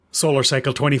Solar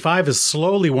Cycle 25 is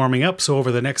slowly warming up, so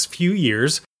over the next few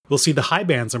years, we'll see the high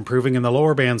bands improving and the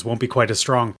lower bands won't be quite as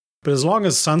strong. But as long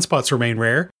as sunspots remain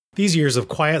rare, these years of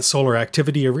quiet solar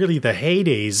activity are really the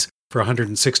heydays for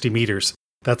 160 meters.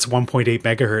 That's 1.8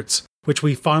 megahertz, which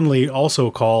we fondly also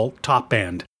call top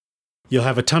band. You'll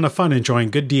have a ton of fun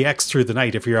enjoying good DX through the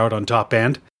night if you're out on top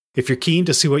band. If you're keen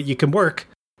to see what you can work,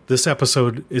 this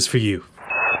episode is for you. 5,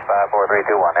 4, 3,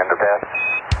 2, 1, end of test.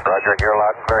 Roger, you're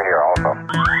loud and clear here also.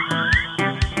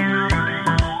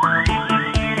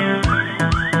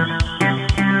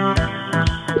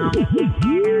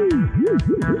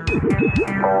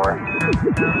 4,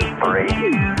 3,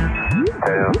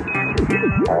 2,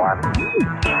 1.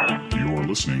 You're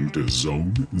listening to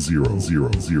Zone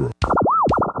 000.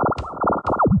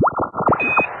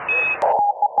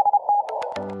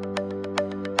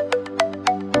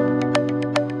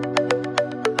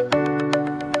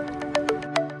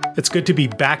 It's good to be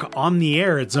back on the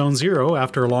air at Zone Zero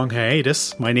after a long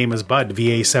hiatus. My name is Bud,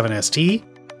 VA7ST,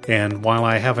 and while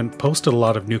I haven't posted a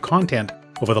lot of new content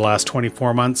over the last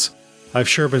 24 months, I've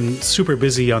sure been super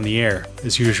busy on the air,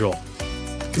 as usual.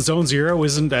 Zone Zero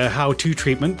isn't a how-to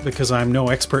treatment because I'm no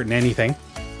expert in anything.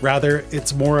 Rather,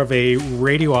 it's more of a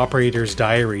radio operator's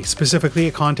diary, specifically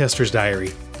a contester's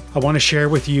diary. I want to share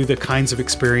with you the kinds of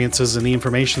experiences and the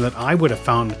information that I would have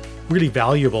found really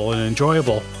valuable and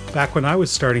enjoyable back when I was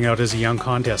starting out as a young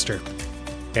contester.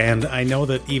 And I know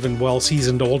that even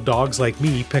well-seasoned old dogs like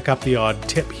me pick up the odd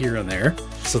tip here and there,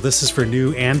 so this is for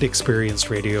new and experienced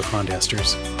radio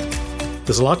contesters.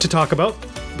 There's a lot to talk about,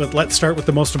 but let's start with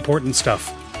the most important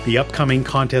stuff, the upcoming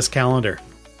contest calendar.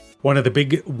 One of the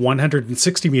big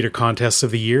 160-meter contests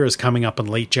of the year is coming up in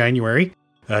late January,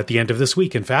 at the end of this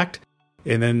week in fact.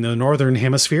 And in the Northern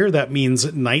Hemisphere, that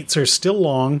means nights are still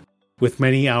long, with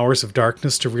many hours of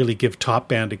darkness to really give top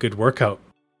band a good workout.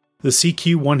 The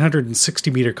CQ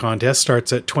 160-meter contest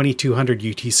starts at 2200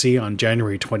 UTC on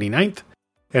January 29th,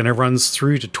 and it runs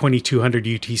through to 2200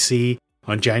 UTC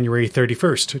on January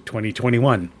 31st,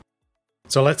 2021.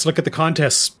 So let's look at the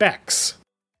contest specs.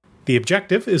 The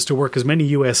objective is to work as many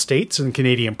US states and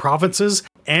Canadian provinces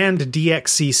and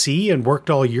DXCC and worked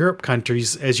all Europe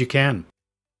countries as you can.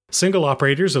 Single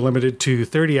operators are limited to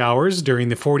 30 hours during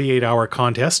the 48-hour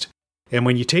contest, and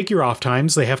when you take your off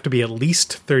times, they have to be at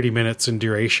least 30 minutes in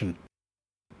duration.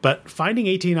 But finding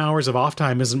 18 hours of off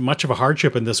time isn't much of a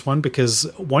hardship in this one because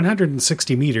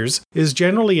 160 meters is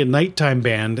generally a nighttime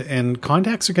band, and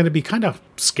contacts are going to be kind of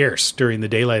scarce during the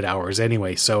daylight hours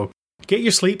anyway, so get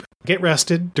your sleep, get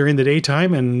rested during the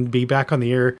daytime, and be back on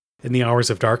the air in the hours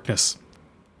of darkness.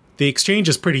 The exchange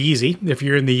is pretty easy. If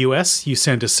you're in the US, you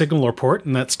send a signal report,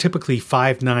 and that's typically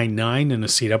 599 in a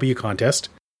CW contest,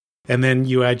 and then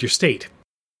you add your state.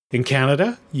 In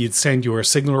Canada, you'd send your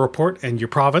signal report and your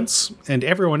province, and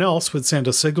everyone else would send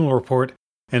a signal report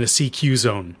and a CQ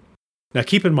zone. Now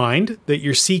keep in mind that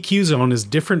your CQ zone is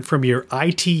different from your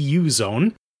ITU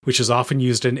zone, which is often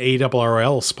used in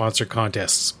ARRL-sponsored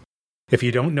contests. If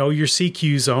you don't know your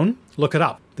CQ zone, look it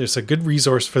up. There's a good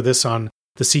resource for this on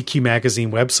the CQ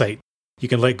Magazine website. You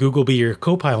can let Google be your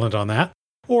co-pilot on that,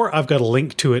 or I've got a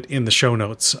link to it in the show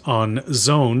notes on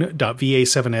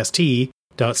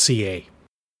zone.va7st.ca.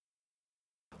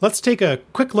 Let's take a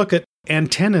quick look at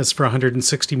antennas for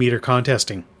 160-meter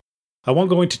contesting. I won't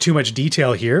go into too much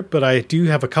detail here, but I do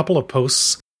have a couple of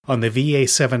posts on the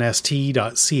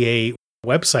va7st.ca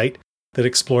website that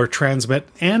explore transmit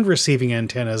and receiving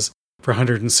antennas for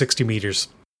 160 meters.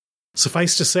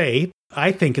 Suffice to say,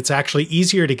 I think it's actually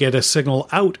easier to get a signal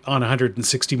out on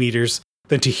 160 meters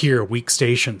than to hear weak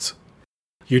stations.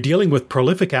 You're dealing with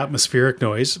prolific atmospheric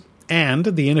noise, and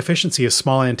the inefficiency of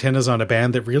small antennas on a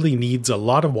band that really needs a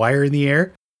lot of wire in the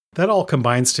air. That all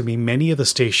combines to mean many of the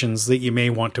stations that you may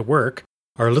want to work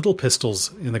are little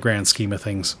pistols in the grand scheme of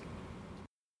things.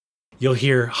 You'll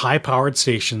hear high-powered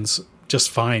stations just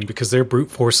fine because their brute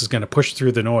force is going to push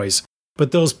through the noise,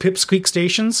 but those pipsqueak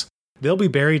stations, they'll be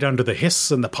buried under the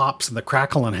hiss and the pops and the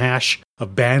crackle and hash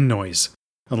of band noise,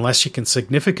 unless you can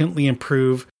significantly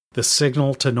improve the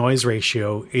signal-to-noise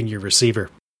ratio in your receiver.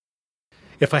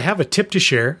 If I have a tip to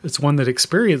share, it's one that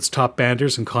experienced top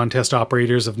banders and contest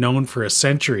operators have known for a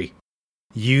century.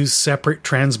 Use separate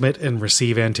transmit and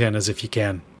receive antennas if you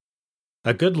can.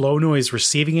 A good low-noise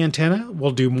receiving antenna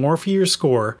will do more for your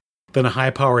score than a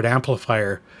high-powered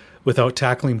amplifier without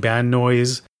tackling band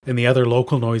noise and the other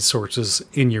local noise sources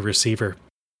in your receiver.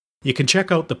 You can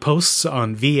check out the posts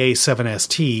on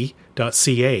va7st.ca.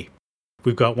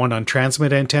 We've got one on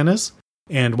transmit antennas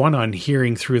and one on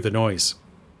hearing through the noise.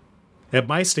 At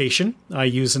my station, I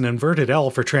use an inverted L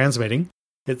for transmitting.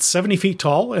 It's 70 feet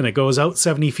tall and it goes out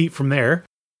 70 feet from there,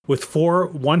 with 4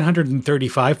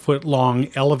 135-foot long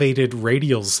elevated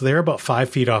radials. They're about 5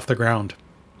 feet off the ground.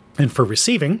 And for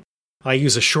receiving, I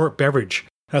use a short beverage.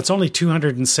 That's only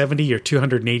 270 or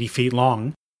 280 feet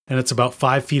long, and it's about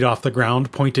 5 feet off the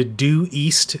ground, pointed due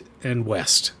east and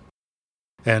west.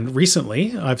 And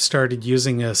recently, I've started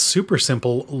using a super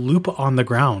simple loop on the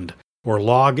ground, or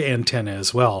log antenna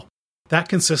as well. That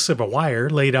consists of a wire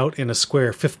laid out in a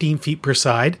square 15 feet per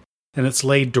side, and it's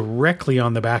laid directly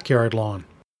on the backyard lawn.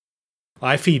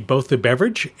 I feed both the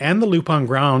beverage and the loop on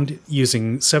ground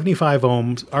using 75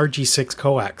 ohms RG6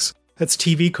 coax. That's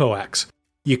TV coax.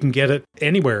 You can get it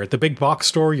anywhere, at the big box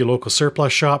store, your local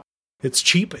surplus shop. It's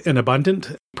cheap and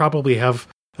abundant. Probably have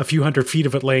a few hundred feet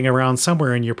of it laying around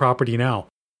somewhere in your property now.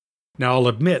 Now, I'll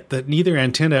admit that neither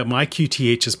antenna at my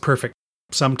QTH is perfect.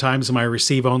 Sometimes my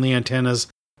receive-only antennas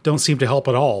don't seem to help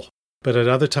at all, but at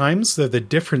other times, they're the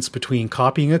difference between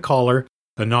copying a caller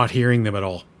and not hearing them at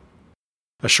all.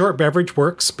 A short beverage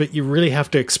works, but you really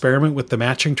have to experiment with the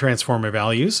matching transformer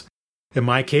values. In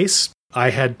my case,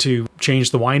 I had to change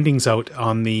the windings out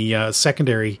on the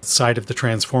secondary side of the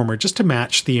transformer just to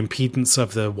match the impedance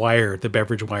of the wire, the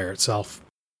beverage wire itself.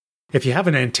 If you have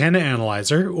an antenna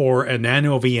analyzer or a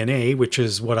nano VNA, which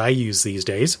is what I use these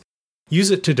days,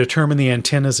 use it to determine the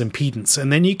antenna's impedance,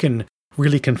 and then you can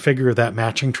really configure that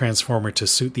matching transformer to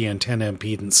suit the antenna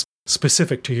impedance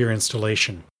specific to your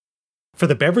installation. For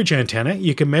the beverage antenna,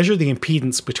 you can measure the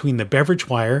impedance between the beverage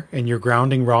wire and your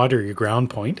grounding rod or your ground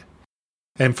point.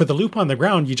 And for the loop on the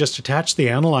ground, you just attach the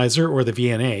analyzer or the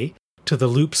VNA to the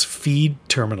loop's feed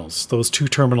terminals, those two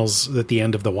terminals at the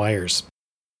end of the wires.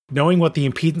 Knowing what the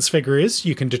impedance figure is,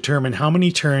 you can determine how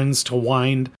many turns to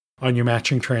wind on your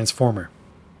matching transformer.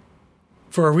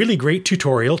 For a really great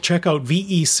tutorial, check out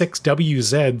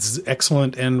VE6WZ's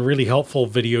excellent and really helpful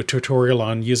video tutorial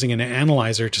on using an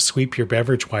analyzer to sweep your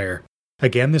beverage wire.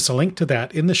 Again, there's a link to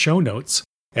that in the show notes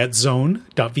at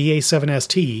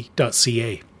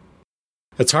zone.va7st.ca.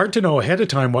 It's hard to know ahead of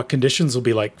time what conditions will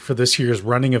be like for this year's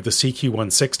running of the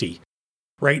CQ160.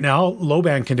 Right now,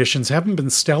 low-band conditions haven't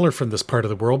been stellar from this part of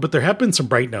the world, but there have been some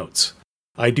bright notes.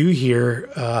 I do hear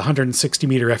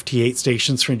 160-meter FT8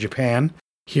 stations from Japan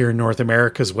here in North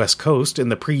America's west coast in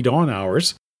the pre-dawn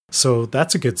hours, so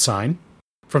that's a good sign.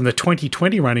 From the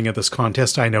 2020 running of this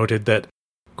contest, I noted that,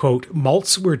 quote,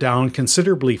 malts were down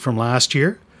considerably from last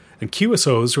year, and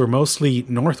QSOs were mostly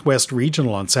northwest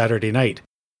regional on Saturday night,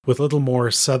 with little more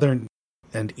southern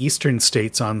and eastern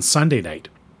states on Sunday night.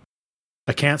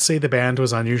 I can't say the band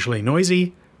was unusually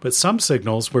noisy, but some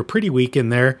signals were pretty weak in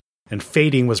there, and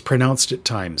fading was pronounced at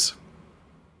times.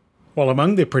 While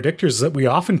among the predictors that we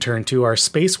often turn to are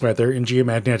space weather and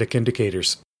geomagnetic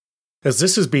indicators. As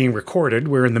this is being recorded,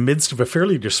 we're in the midst of a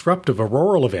fairly disruptive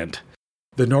auroral event.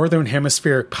 The Northern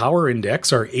Hemispheric Power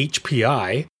Index, or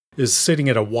HPI, is sitting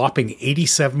at a whopping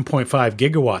 87.5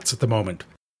 gigawatts at the moment.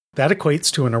 That equates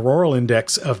to an auroral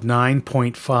index of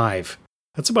 9.5.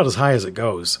 That's about as high as it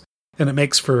goes. And it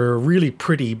makes for a really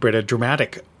pretty but a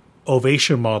dramatic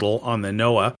ovation model on the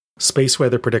NOAA Space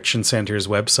Weather Prediction Center's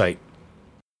website.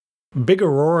 Big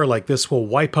aurora like this will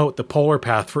wipe out the polar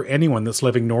path for anyone that's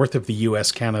living north of the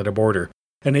US-Canada border,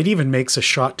 and it even makes a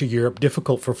shot to Europe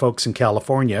difficult for folks in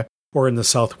California or in the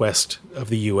southwest of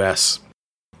the US.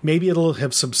 Maybe it'll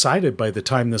have subsided by the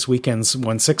time this weekend's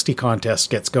 160 contest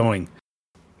gets going.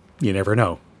 You never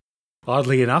know.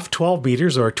 Oddly enough, 12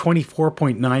 meters or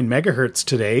 24.9 megahertz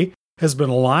today has been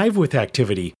alive with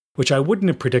activity, which I wouldn't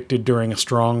have predicted during a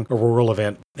strong auroral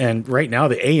event. And right now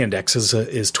the A index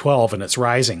is 12 and it's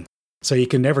rising. So you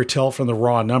can never tell from the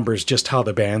raw numbers just how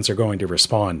the bands are going to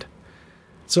respond.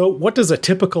 So what does a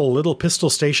typical little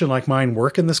pistol station like mine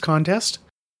work in this contest?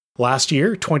 Last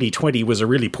year, 2020, was a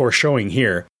really poor showing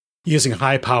here. Using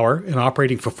high power and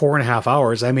operating for 4.5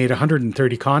 hours, I made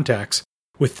 130 contacts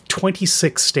with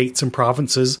 26 states and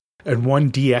provinces and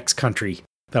one DX country.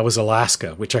 That was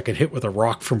Alaska, which I could hit with a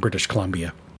rock from British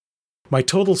Columbia. My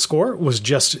total score was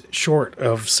just short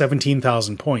of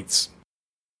 17,000 points.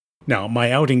 Now,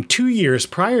 my outing 2 years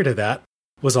prior to that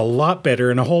was a lot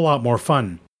better and a whole lot more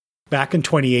fun. Back in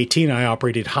 2018, I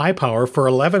operated high power for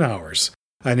 11 hours,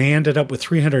 and I ended up with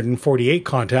 348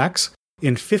 contacts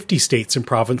in 50 states and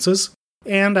provinces,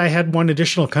 and I had one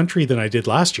additional country than I did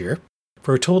last year,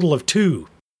 for a total of 2.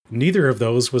 Neither of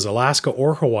those was Alaska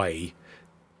or Hawaii.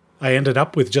 I ended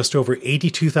up with just over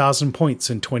 82,000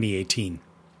 points in 2018.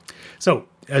 So,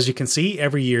 as you can see,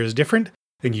 every year is different,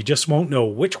 and you just won't know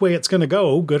which way it's going to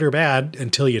go, good or bad,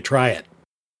 until you try it.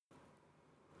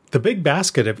 The big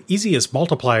basket of easiest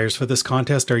multipliers for this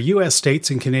contest are US states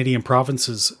and Canadian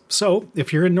provinces, so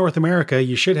if you're in North America,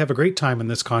 you should have a great time in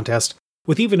this contest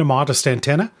with even a modest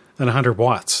antenna and 100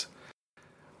 watts.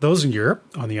 Those in Europe,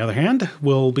 on the other hand,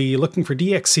 will be looking for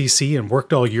DXCC and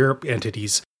Worked-All Europe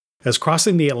entities, as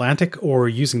crossing the Atlantic or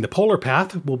using the polar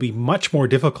path will be much more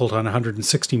difficult on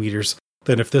 160 meters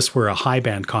than if this were a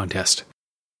high-band contest.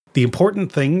 The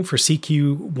important thing for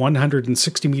CQ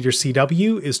 160 meter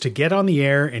CW is to get on the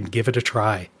air and give it a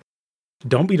try.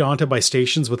 Don't be daunted by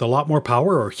stations with a lot more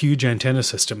power or huge antenna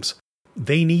systems.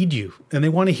 They need you, and they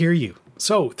want to hear you.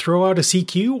 So throw out a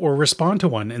CQ or respond to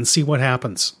one and see what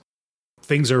happens.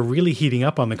 Things are really heating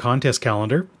up on the contest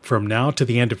calendar. From now to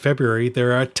the end of February,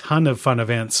 there are a ton of fun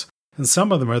events, and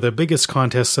some of them are the biggest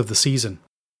contests of the season.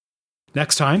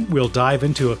 Next time, we'll dive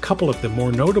into a couple of the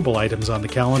more notable items on the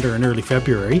calendar in early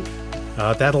February.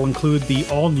 That'll include the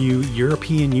all-new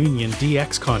European Union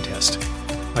DX contest.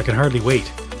 I can hardly wait.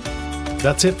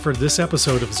 That's it for this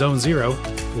episode of Zone Zero.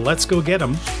 Let's go get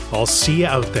 'em. I'll see you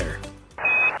out there.